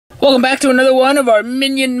Welcome back to another one of our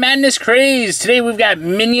Minion Madness Craze. Today we've got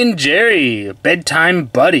Minion Jerry, Bedtime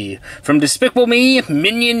Buddy. From Despicable Me,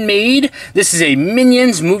 Minion Made. This is a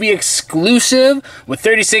Minions movie exclusive with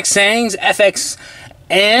 36 sayings, FX,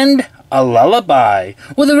 and a lullaby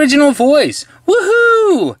with original voice.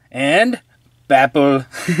 Woohoo! And Bapple.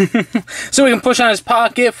 So we can push on his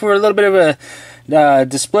pocket for a little bit of a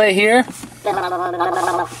display here.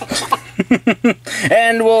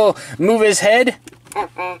 And we'll move his head.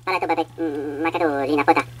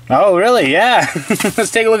 Oh, really? Yeah. Let's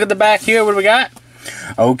take a look at the back here. What do we got?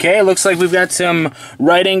 Okay, looks like we've got some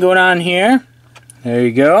writing going on here. There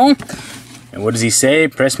you go. And what does he say?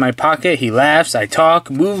 Press my pocket. He laughs. I talk.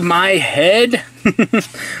 Move my head.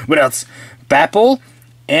 What else? Bapple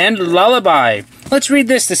and lullaby. Let's read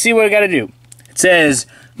this to see what we got to do. It says,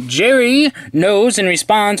 Jerry knows and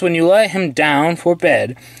responds when you let him down for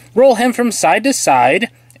bed. Roll him from side to side,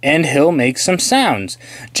 and he'll make some sounds.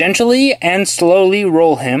 Gently and slowly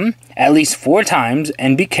roll him at least 4 times,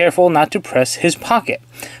 and be careful not to press his pocket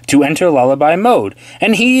to enter lullaby mode,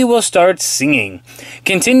 and he will start singing.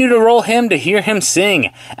 Continue to roll him to hear him sing.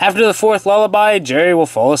 After the 4th lullaby, Jerry will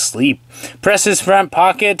fall asleep. Press his front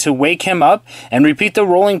pocket to wake him up, and repeat the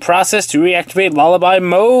rolling process to reactivate lullaby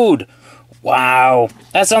mode. Wow,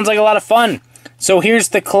 that sounds like a lot of fun. So here's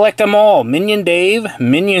the collect 'em all. Minion Dave,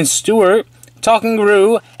 Minion Stuart, Talking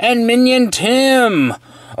Gru, and Minion Tim.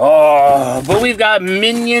 Oh, but we've got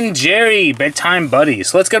Minion Jerry, Bedtime Buddy.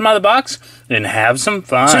 So let's get him out of the box and have some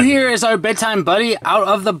fun. So here is our Bedtime Buddy out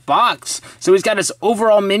of the box. So he's got his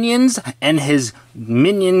overall minions and his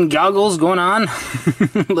minion goggles going on.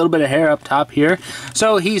 A little bit of hair up top here.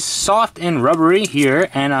 So he's soft and rubbery here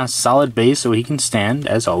and a solid base so he can stand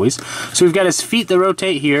as always. So we've got his feet that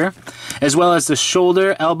rotate here, as well as the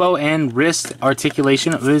shoulder, elbow, and wrist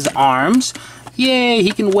articulation of his arms. Yay,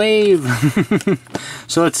 he can wave.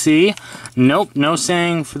 So let's see. Nope, no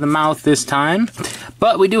saying for the mouth this time.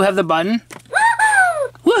 But we do have the button.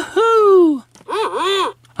 Woohoo!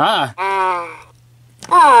 Woohoo! Ah.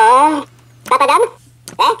 Ah!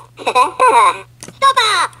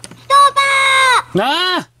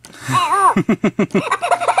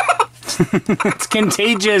 It's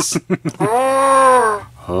contagious. Oh.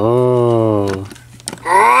 Oh.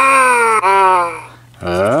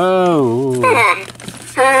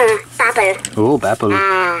 Oh, Bapple.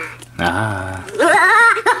 Ah.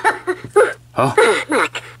 Oh.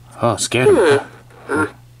 Oh, scared him.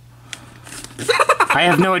 I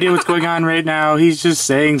have no idea what's going on right now. He's just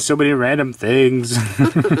saying so many random things.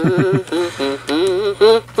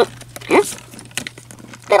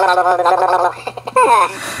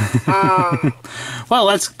 Well,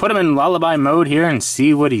 let's put him in lullaby mode here and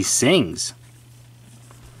see what he sings.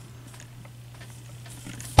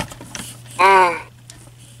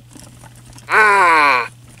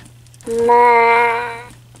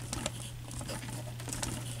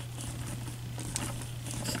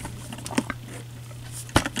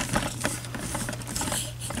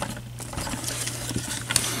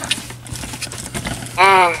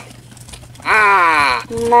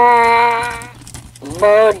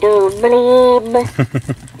 Bodo bleeb,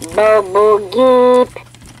 bobo geep,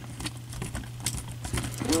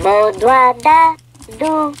 bo dwa da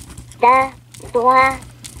do da dwa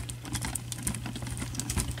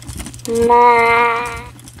ma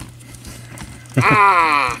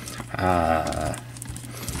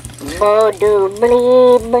bodo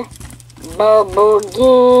bleeb, bobo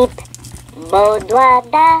geep, bo dwa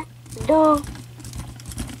da do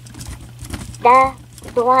da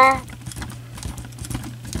dwa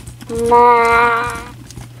ma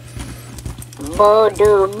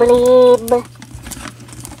bodo bleeb.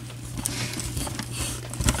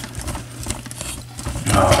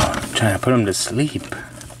 Oh, I'm trying to put him to sleep.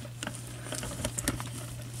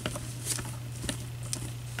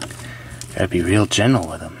 Gotta be real gentle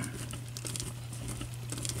with him.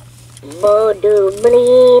 Bodo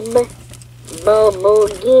bleeb, bobo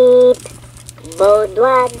geep, bo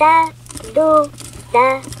dwa da do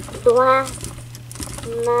da dwa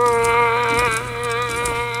ma.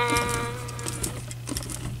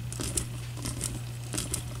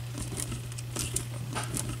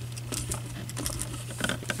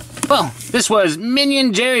 Well, this was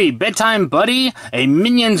Minion Jerry, Bedtime Buddy, a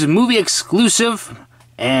Minions movie exclusive,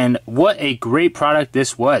 and what a great product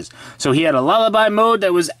this was. So he had a lullaby mode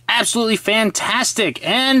that was absolutely fantastic,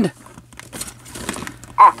 and...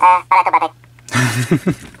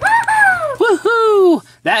 Woohoo!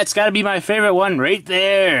 That's gotta be my favorite one right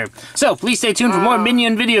there. So, please stay tuned for more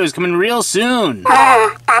Minion videos coming real soon.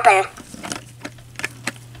 Papa.